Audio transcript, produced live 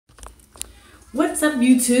What's up,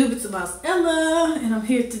 YouTube? It's about Ella, and I'm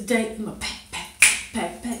here today in my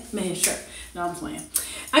pack man shirt. No, I'm playing.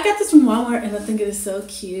 I got this from Walmart, and I think it is so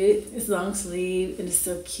cute. It's long sleeve, and it's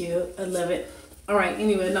so cute. I love it. All right,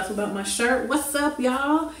 anyway, enough about my shirt. What's up,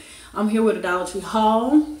 y'all? I'm here with a Dollar Tree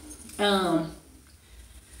haul.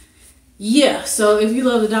 Yeah, so if you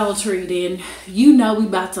love the Dollar Tree, then you know we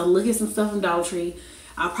about to look at some stuff from Dollar Tree.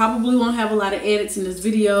 I probably won't have a lot of edits in this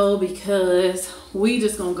video because we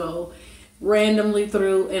just gonna go randomly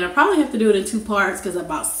through, and I probably have to do it in 2 parts because I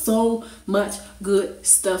bought so much good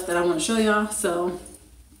stuff that I want to show y'all. So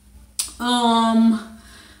I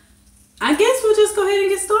guess we'll just go ahead and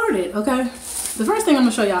get started. Okay, the first thing I'm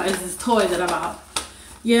gonna show y'all is this toy that I bought.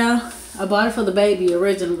 Yeah, I bought it for the baby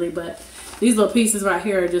originally, but these little pieces right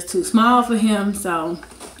here are just too small for him. So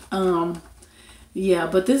yeah,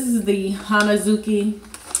 but this is the Hanazuki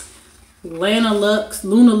Luna Lux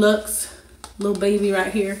little baby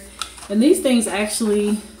right here. And these things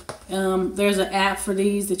actually, there's an app for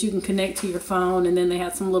these that you can connect to your phone, and then they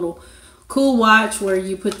have some little cool watch where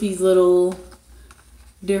you put these little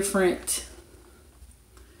different,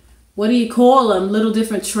 what do you call them, little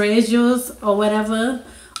different treasures or whatever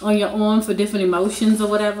on your arm for different emotions or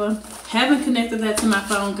whatever. Haven't connected that to my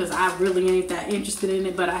phone because I really ain't that interested in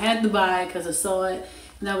it, but I had to buy it because I saw it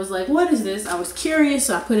and I was like, what is this? I was curious,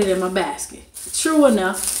 so I put it in my basket. True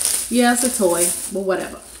enough, yeah, it's a toy, but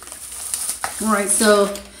whatever. All right,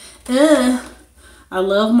 so I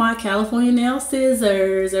love my California nail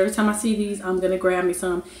scissors. Every time I see these, I'm gonna grab me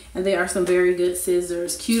some, and they are some very good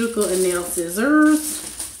scissors, cuticle and nail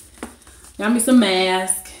scissors. Got me some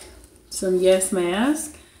mask, some Yes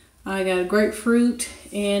mask. I got a grapefruit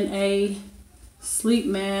and a sleep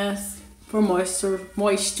mask for moisture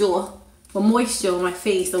on my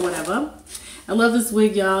face or whatever. I love this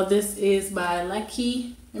wig, y'all. This is by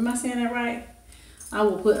Lucky. Am I saying that right? I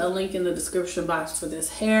will put a link in the description box for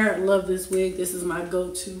this hair. I love this wig. This is my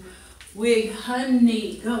go-to wig,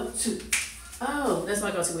 honey. Go-to. Oh, that's my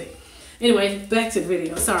go-to wig. Anyway, back to the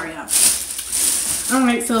video. Sorry, y'all. All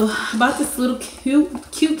right, so I bought this little cute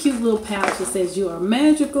little pouch that says you are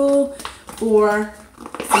magical, for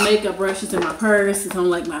some makeup brushes in my purse. It's on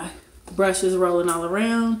like my brushes rolling all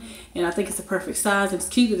around, and I think it's a perfect size. It's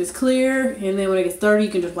cute, it's clear, and then when it gets dirty,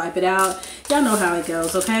 you can just wipe it out. Y'all know how it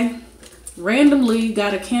goes, okay? Randomly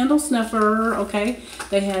got a candle snuffer. Okay,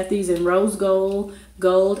 they had these in rose gold,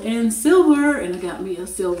 and silver, and I got me a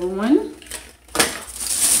silver one.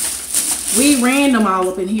 We random all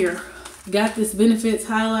up in here. Got this Benefits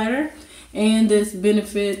highlighter and this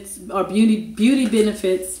Benefits or beauty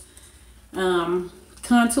Benefits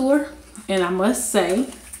contour, and I must say,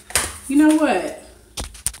 you know what?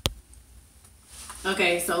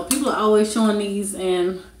 Okay, so people are always showing these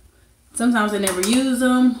and sometimes they never use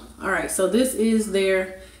them. All right, so this is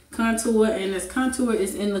their contour, and this contour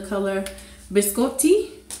is in the color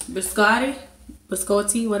biscotti,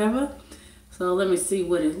 whatever. So let me see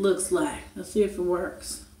what it looks like. Let's see if it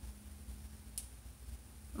works.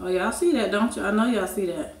 Oh, y'all see that, don't you? I know y'all see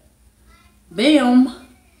that. Bam.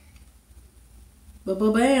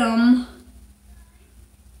 Ba-ba-bam.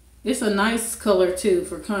 It's a nice color too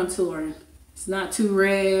for contouring. It's not too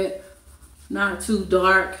red, not too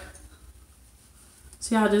dark.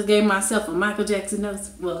 See how I just gave myself a Michael Jackson nose?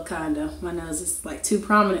 Well, kind of. My nose is like too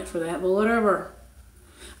prominent for that, but whatever.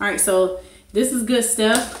 All right, so this is good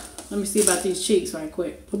stuff. Let me see about these cheeks right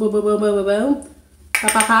quick. Boom, boom, boom, boom, boom, boom.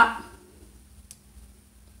 Pop, pop, pop.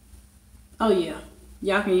 Oh, yeah.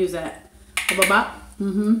 Y'all can use that. Pop, pop, pop.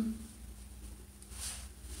 Mm-hmm.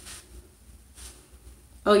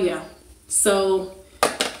 Oh, yeah. So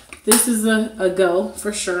this is a go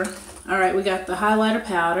for sure. All right, we got the highlighter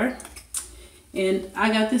powder. And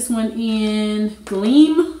I got this one in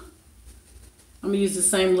Gleam. I'm going to use the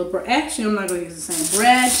same little brush. Actually, I'm not going to use the same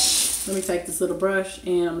brush. Let me take this little brush,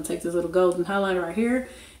 and I'm going to take this little golden highlighter right here.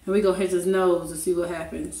 And we're going to hit his nose and see what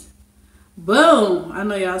happens. Boom. I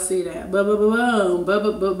know y'all see that. Ba-ba-ba-boom.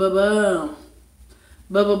 Ba-ba-ba-ba-boom.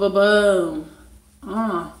 Ba-ba-ba-boom.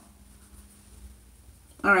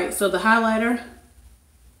 Alright, so the highlighter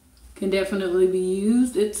can definitely be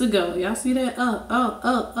used. It's a go. Y'all see that?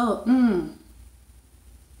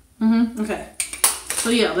 Okay.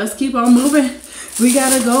 So yeah, let's keep on moving. We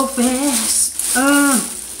gotta go fast.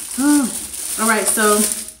 Alright, so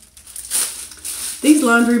these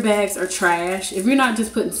laundry bags are trash. If you're not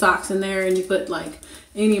just putting socks in there and you put like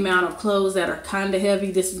any amount of clothes that are kind of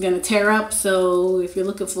heavy, this is gonna tear up. So if you're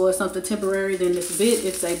looking for something temporary, then this is it.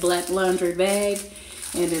 It's a black laundry bag,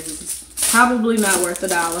 and it's probably not worth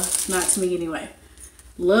 $1. Not to me anyway.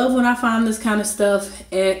 Love when I find this kind of stuff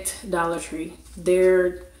at Dollar Tree.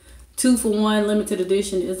 They're 2-for-1 limited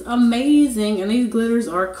edition is amazing, and these glitters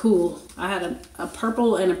are cool. I had a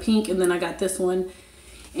purple and a pink, and then I got this one,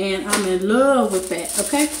 and I'm in love with that.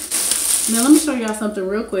 Okay, now let me show y'all something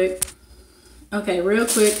real quick. Okay, real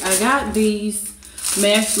quick, I got these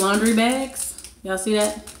mesh laundry bags. Y'all see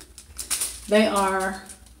that? They are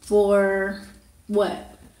for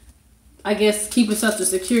what? I guess keeping something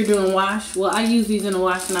secure during wash. Well, I use these in the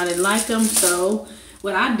wash and I didn't like them, so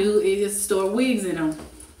what I do is store wigs in them.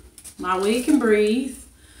 My wig can breathe.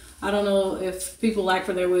 I don't know if people like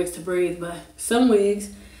for their wigs to breathe, but some wigs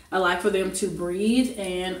I like for them to breathe,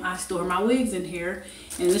 and I store my wigs in here.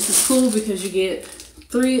 And this is cool because you get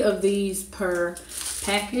 3 of these per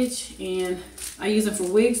package, and I use them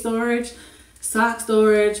for wig storage, sock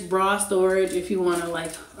storage, bra storage. If you want to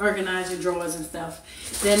like organize your drawers and stuff,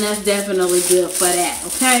 then that's definitely good for that.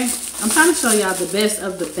 Okay, I'm trying to show y'all the best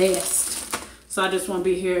of the best. So I just want to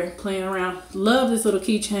be here playing around. Love this little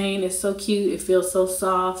keychain. It's so cute. It feels so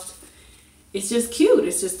soft. It's just cute.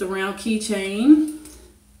 It's just a round keychain.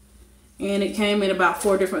 And it came in about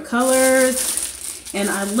 4 different colors. And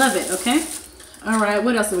I love it, okay? All right,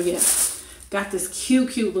 what else do we get? Got this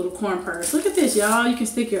cute little corn purse. Look at this, y'all. You can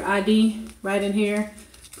stick your ID right in here.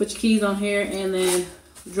 Put your keys on here and then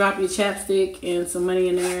drop your chapstick and some money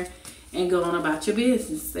in there and go on about your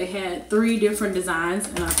business. They had 3 different designs,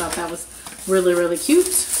 and I thought that was really cute.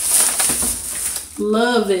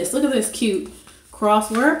 Love this. Look at this cute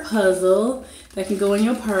crossword puzzle that can go in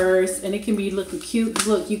your purse, and it can be looking cute.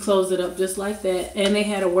 Look, you close it up just like that. And they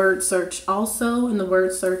had a word search also, and the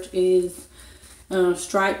word search is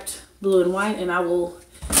striped blue and white, and I will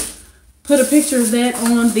put a picture of that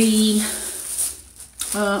on the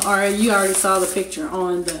or you already saw the picture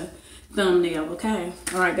on the thumbnail. Okay,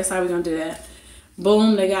 all right, that's how we're gonna do that.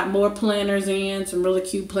 Boom, they got more planners in, some really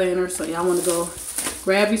cute planners, so y'all want to go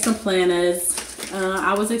grab you some planners.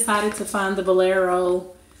 I was excited to find the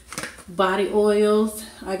Bolero body oils.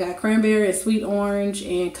 I got cranberry and sweet orange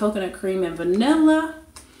and coconut cream and vanilla,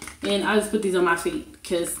 and I just put these on my feet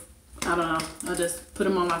because I don't know, I just put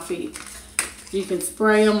them on my feet. You can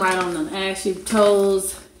spray them right on them ashy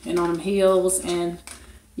toes and on them heels, and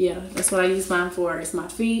yeah, that's what I use mine for. It's my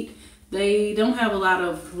feet. They don't have a lot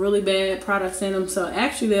of really bad products in them, so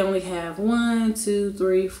actually they only have 1, 2,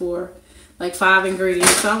 3, 4, like 5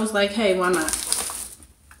 ingredients. So I was like, hey, why not?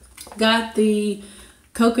 Got the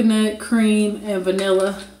coconut cream and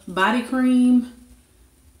vanilla body cream.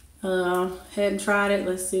 Hadn't tried it.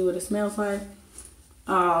 Let's see what it smells like.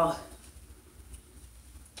 Oh,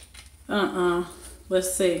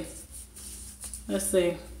 let's see.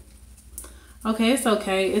 Okay, it's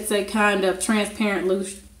okay. It's a kind of transparent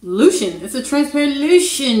lotion. It's a transparent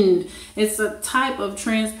lotion. It's a type of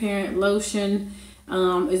transparent lotion.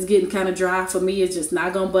 It's getting kind of dry for me. It's just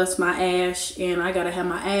not gonna bust my ash, and I gotta have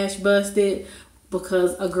my ash busted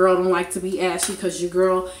because a girl don't like to be ashy. Because your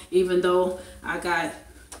girl, even though I got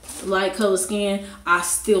light color skin, I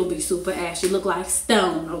still be super ashy. Look like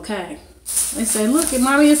stone. Okay. They say, look,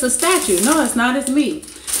 mommy, it's a statue. No, it's not. It's me.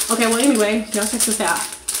 Okay, well, anyway, y'all check this out.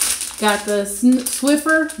 Got the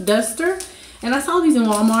Swiffer duster, and I saw these in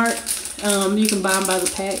Walmart. You can buy them by the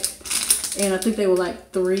pack, and I think they were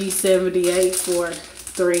like $3.78 for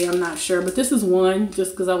 3. I'm not sure, but this is one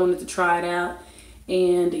just because I wanted to try it out,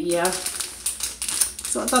 and yeah.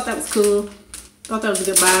 So I thought that was cool. Thought that was a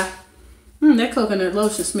good buy. That coconut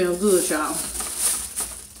lotion smells good, y'all.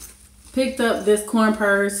 Picked up this corn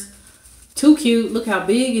purse. Too cute. Look how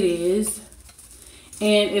big it is.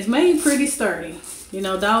 And it's made pretty sturdy. You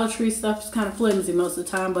know, Dollar Tree stuff is kind of flimsy most of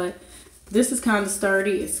the time, but this is kind of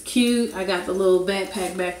sturdy. It's cute. I got the little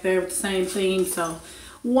backpack back there with the same theme, so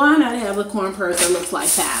why not have a corn purse that looks like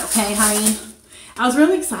that, okay, honey? I was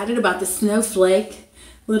really excited about the Snowflake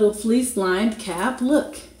little fleece lined cap.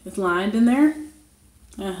 Look, it's lined in there.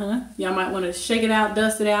 Y'all might want to shake it out,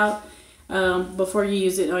 dust it out before you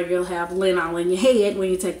use it, or you'll have lint all in your head when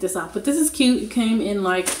you take this off. But this is cute. It came in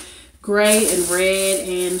like gray and red,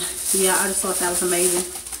 and yeah, I just thought that was amazing.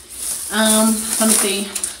 Let me see.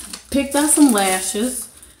 Picked out some lashes.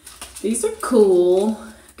 These are cool.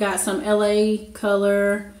 Got some LA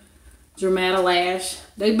Color Dermatolash.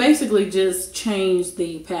 They basically just changed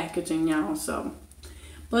the packaging, y'all. So,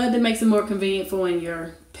 but it makes it more convenient for when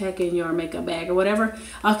you're packing your makeup bag or whatever.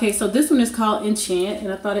 Okay, so this one is called Enchant,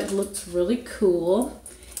 and I thought it looked really cool.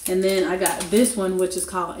 And then I got this one, which is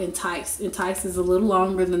called Entice. Entice is a little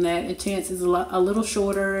longer than that. Enchant is a little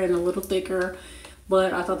shorter and a little thicker,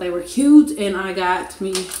 but I thought they were cute, and I got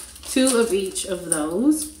me 2 of each of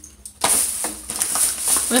those.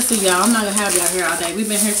 Let's see, y'all. I'm not gonna have y'all here all day. We've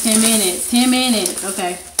been here 10 minutes. 10 minutes.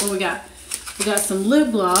 Okay, what we got? We got some lip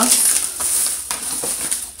gloss.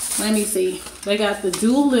 let me see. They got the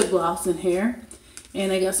dual lip gloss in here. And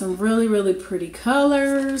they got some really, really pretty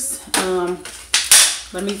colors.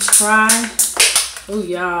 Let me try. Oh,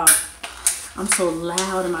 y'all. I'm so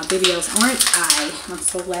loud in my videos, aren't I? I'm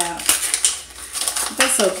so loud.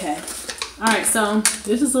 That's okay. Alright, so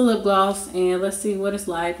this is the lip gloss. And let's see what it's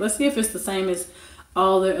like. Let's see if it's the same as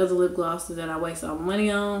all the other lip glosses that I waste all money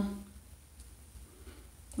on.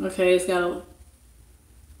 Okay, it's got a...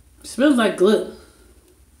 It smells like glue.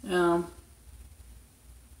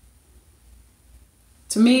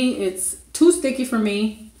 To me, it's too sticky for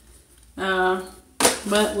me, but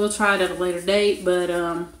we'll try it at a later date. But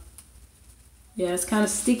yeah, it's kind of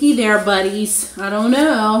sticky there, buddies. I don't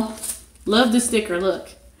know. Love the sticker. Look,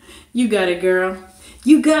 you got it, girl.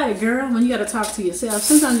 You got it, girl. When you got to talk to yourself.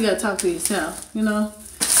 Sometimes you got to talk to yourself, you know.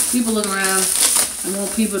 People look around and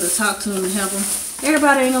want people to talk to them and help them.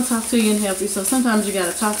 Everybody ain't going to talk to you and help you, so sometimes you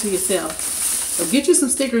got to talk to yourself. So get you some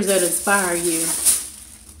stickers that inspire you.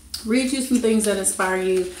 Read you some things that inspire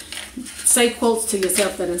you. Say quotes to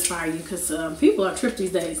yourself that inspire you, because people are tripped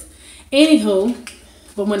these days. Anywho,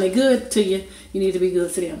 but when they're good to you, you need to be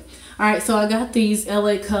good to them. All right, so I got these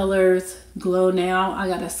LA Colors Glow Now. I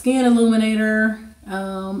got a skin illuminator,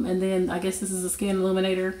 and then I guess this is a skin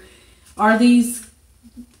illuminator. Are these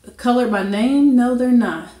colored by name? No, they're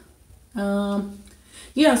not.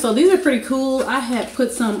 Yeah, so these are pretty cool. I had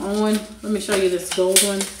put some on. Let me show you this gold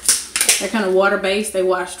one. They're kind of water-based. They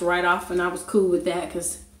washed right off, and I was cool with that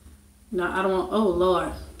because, you know, I don't want, oh,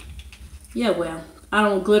 Lord. Yeah, well, I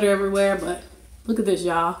don't want glitter everywhere, but look at this,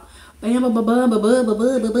 y'all. Bam, ba ba ba ba ba ba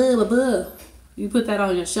ba ba ba ba. You put that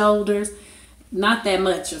on your shoulders. Not that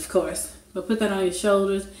much, of course, but put that on your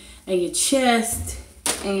shoulders and your chest,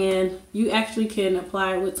 and you actually can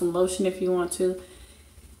apply it with some lotion if you want to.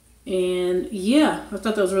 And, yeah, I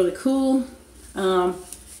thought that was really cool.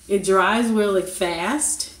 It dries really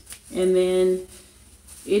fast. And then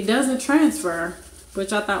it doesn't transfer,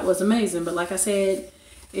 which I thought was amazing. But like I said,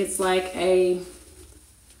 it's like a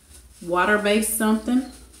water-based something.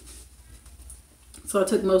 So I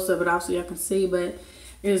took most of it off so y'all can see. But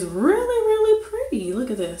it's really, really pretty. Look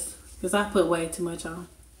at this. Because I put way too much on.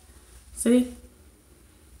 See?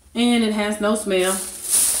 And it has no smell.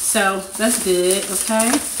 So that's good, okay?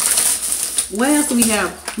 What else do we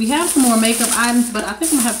have? We have some more makeup items, but I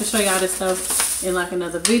think I'm going to have to show y'all this stuff in like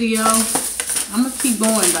another video. I'm gonna keep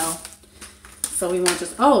going though, so we won't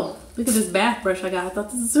just, oh, look at this bath brush I got. I thought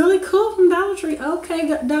this is really cool from Dollar Tree. Okay,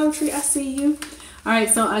 Dollar Tree, I see you. All right,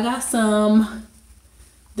 so I got some,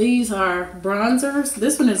 these are bronzers.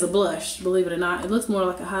 This one is a blush, believe it or not. It looks more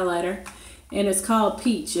like a highlighter, and it's called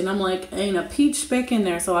Peach, and I'm like, ain't a peach speck in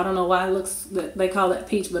there, so I don't know why it looks, they call that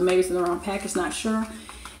peach, but maybe it's in the wrong package, not sure.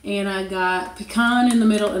 And I got pecan in the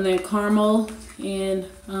middle, and then caramel. And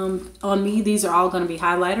on me, these are all going to be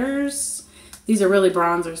highlighters. These are really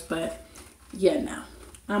bronzers, but yeah, no.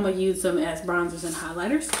 I'm going to use them as bronzers and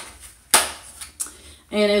highlighters.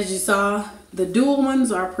 And as you saw, the dual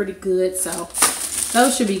ones are pretty good, so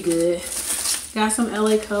those should be good. Got some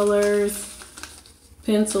LA Colors,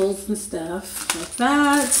 pencils and stuff like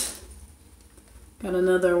that. Got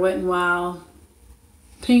another Wet n Wild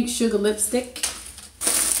pink sugar lipstick.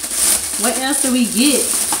 What else do we get?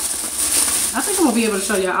 I think I'm going to be able to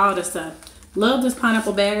show y'all all this stuff. Love this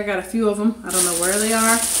pineapple bag. I got a few of them. I don't know where they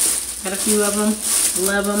are. Got a few of them.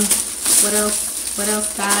 Love them. What else? What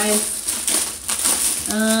else, guys?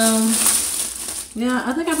 Yeah,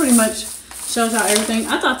 I think I pretty much showed y'all everything.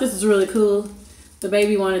 I thought this was really cool. The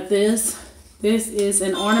baby wanted this. This is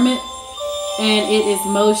an ornament, and it is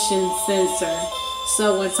motion sensor.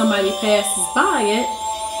 So when somebody passes by it,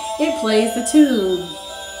 it plays the tune.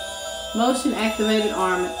 Motion activated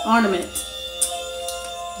ornament.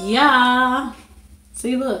 Yeah.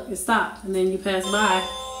 See, look, it stopped, and then you pass by,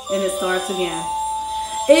 and it starts again.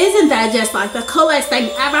 Isn't that just like the coolest thing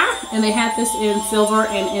ever? And they have this in silver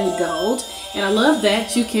and in gold, and I love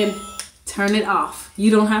that you can turn it off.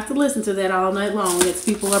 You don't have to listen to that all night long as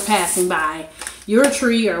people are passing by your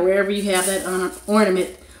tree or wherever you have that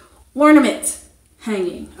ornament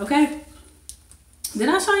hanging. Okay? Did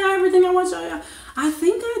I show y'all everything I want to show y'all? I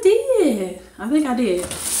think I did. I think I did.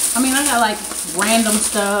 I mean, I got like random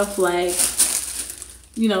stuff, like,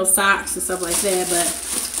 you know, socks and stuff like that, but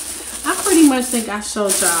I pretty much think I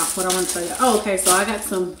showed y'all what I want to show y'all. Oh, okay, so I got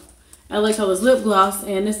some LA Colors lip gloss,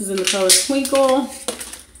 and this is in the color Twinkle.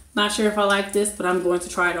 Not sure if I like this, but I'm going to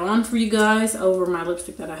try it on for you guys over my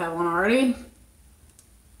lipstick that I have on already.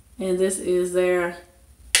 And this is their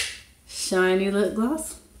shiny lip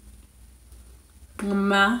gloss. Miss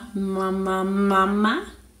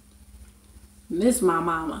my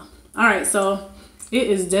mama. All right, so it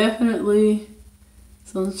is definitely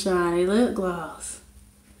Some shiny lip gloss.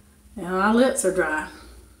 And my lips are dry.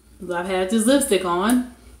 I've had this lipstick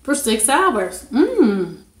on for 6 hours.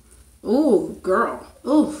 Ooh, girl.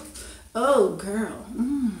 Ooh. Oh, girl.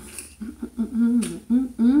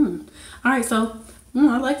 Alright, so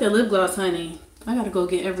I like that lip gloss, honey. I gotta go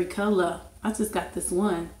get every color. I just got this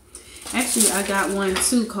one. Actually, I got one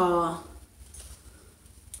too called...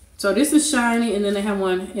 So this is shiny, and then they have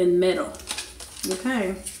one in metal.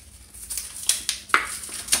 Okay.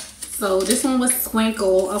 So this one was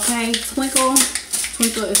Twinkle, okay? Twinkle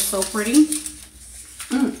is so pretty.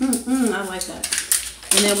 I like that.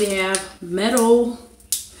 And then we have Metal.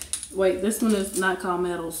 Wait, this one is not called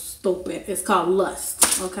Metal. Stupid. It's called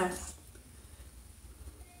Lust, okay?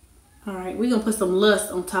 All right, we're gonna put some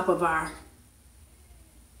Lust on top of our...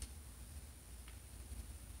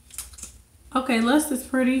 Okay, Lust is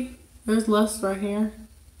pretty. There's Lust right here.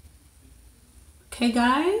 Okay,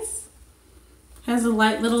 guys. Has a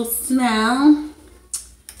light little smell.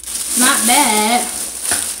 Not bad.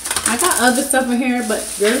 I got other stuff in here, but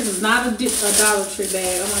this is not a Dollar Tree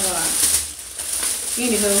bag. Oh my god.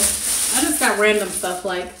 Anywho, I just got random stuff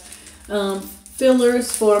like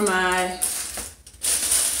fillers for my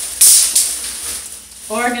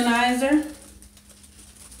organizer.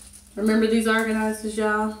 Remember these organizers,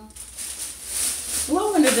 y'all?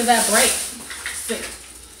 Well, when did that break? Sick.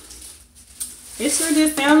 It sure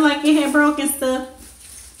did sound like it had broken stuff.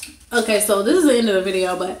 Okay, so this is the end of the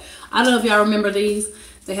video, but I don't know if y'all remember these.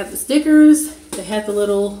 They have the stickers. They have the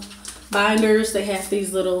little binders. They have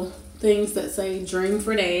these little things that say Dream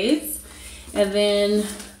for Days. And then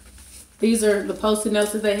these are the Post-it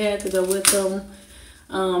notes that they had to go with them.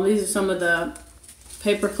 These are some of the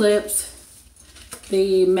paper clips.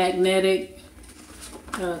 The magnetic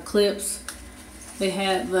clips. They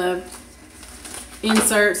had the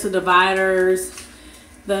inserts, the dividers,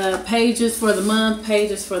 the pages for the month,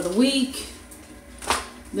 pages for the week.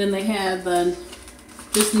 Then they have the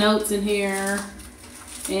just notes in here,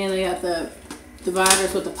 and they have the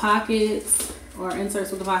dividers with the pockets or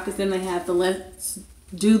inserts with the pockets. Then they have the let's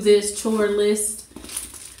do this chore list,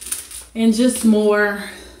 and just more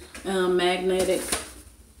magnetic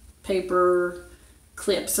paper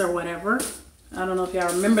clips or whatever. I don't know if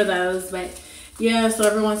y'all remember those, but yeah, so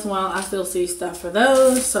every once in a while I still see stuff for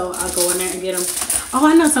those, so I'll go in there and get them. Oh,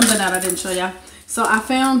 I know something that I didn't show y'all. So I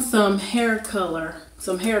found some hair color,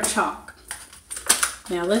 some hair chalk.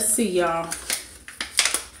 Now let's see, y'all.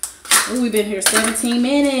 Oh, we've been here 17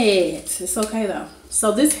 minutes. It's okay though.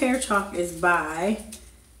 So this hair chalk is by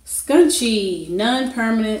Scunci,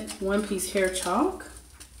 non-permanent one-piece hair chalk.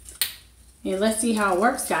 And let's see how it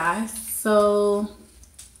works, guys. So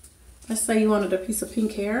let's say you wanted a piece of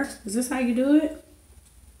pink hair. Is this how you do it?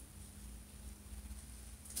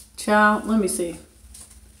 Child, let me see.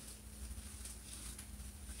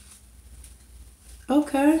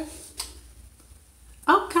 Okay.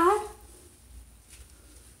 Okay.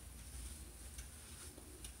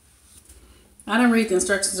 I didn't read the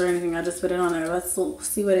instructions or anything. I just put it on there. Let's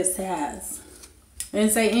see what it says. It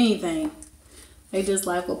didn't say anything. They just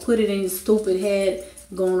like, well, put it in your stupid head,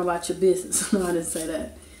 go on about your business. No, I didn't say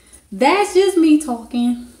that. That's just me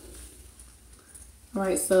talking.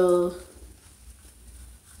 Alright, so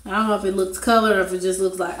I don't know if it looks colored or if it just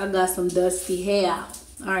looks like I got some dusty hair.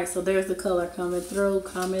 Alright, so there's the color coming through,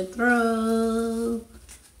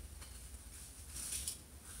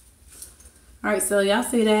 Alright, so y'all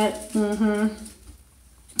see that?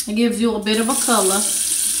 It gives you a bit of a color.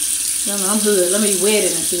 I'm good. Let me wet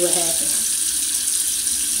it and see what happens.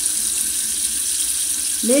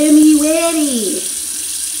 Let me wet it.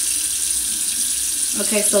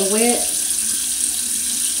 Okay, so wet.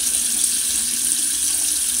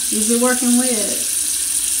 Is it working wet?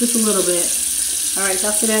 Just a little bit. Alright,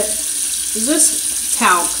 y'all see that? It's just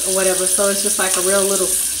talc or whatever, so it's just like a real little,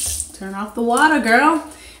 turn off the water, girl.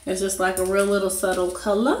 It's just like a real little subtle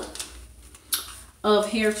color of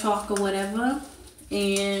hair chalk or whatever.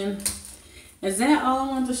 And is that all I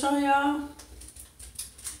wanted to show y'all?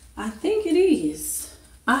 I think it is.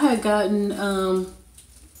 I had gotten,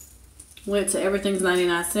 went to Everything's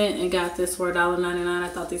 99¢ and got this for $1.99. I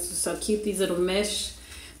thought these were so cute. These little mesh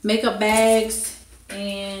makeup bags.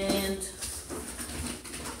 And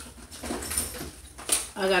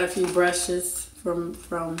I got a few brushes from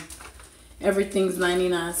Everything's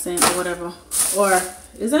 99¢ or whatever. Or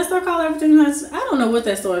is that store called Everything's 99¢? I don't know what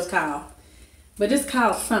that store is called. But it's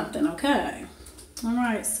called something, okay.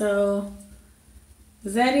 Alright, so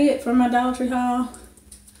is that it for my Dollar Tree haul?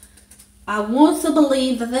 I want to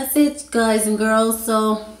believe that that's it, guys and girls.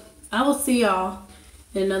 So I will see y'all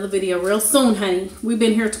in another video real soon, honey. We've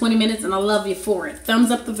been here 20 minutes and I love you for it. Thumbs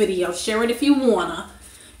up the video. Share it if you wanna.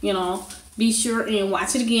 you know, be sure and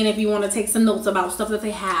watch it again if you want to take some notes about stuff that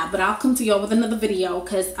they have. But I'll come to y'all with another video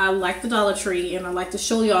because I like the Dollar Tree and I like to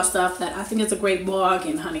show y'all stuff that I think is a great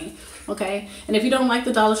bargain, honey. Okay? And if you don't like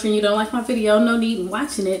the Dollar Tree and you don't like my video, no need in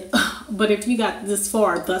watching it. But if you got this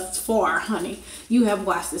far, thus far, honey, you have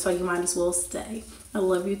watched it, so you might as well stay. I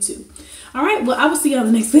love you too. All right, well, I will see you on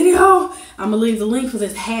the next video. I'm going to leave the link for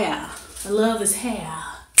this hair. I love this hair.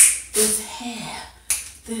 This hair.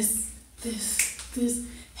 This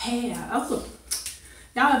hair. Oh,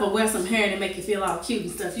 y'all ever wear some hair and it make you feel all cute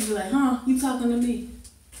and stuff? You be like, huh, you talking to me?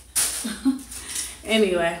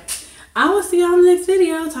 Anyway, I will see you on the next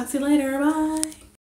video. Talk to you later. Bye.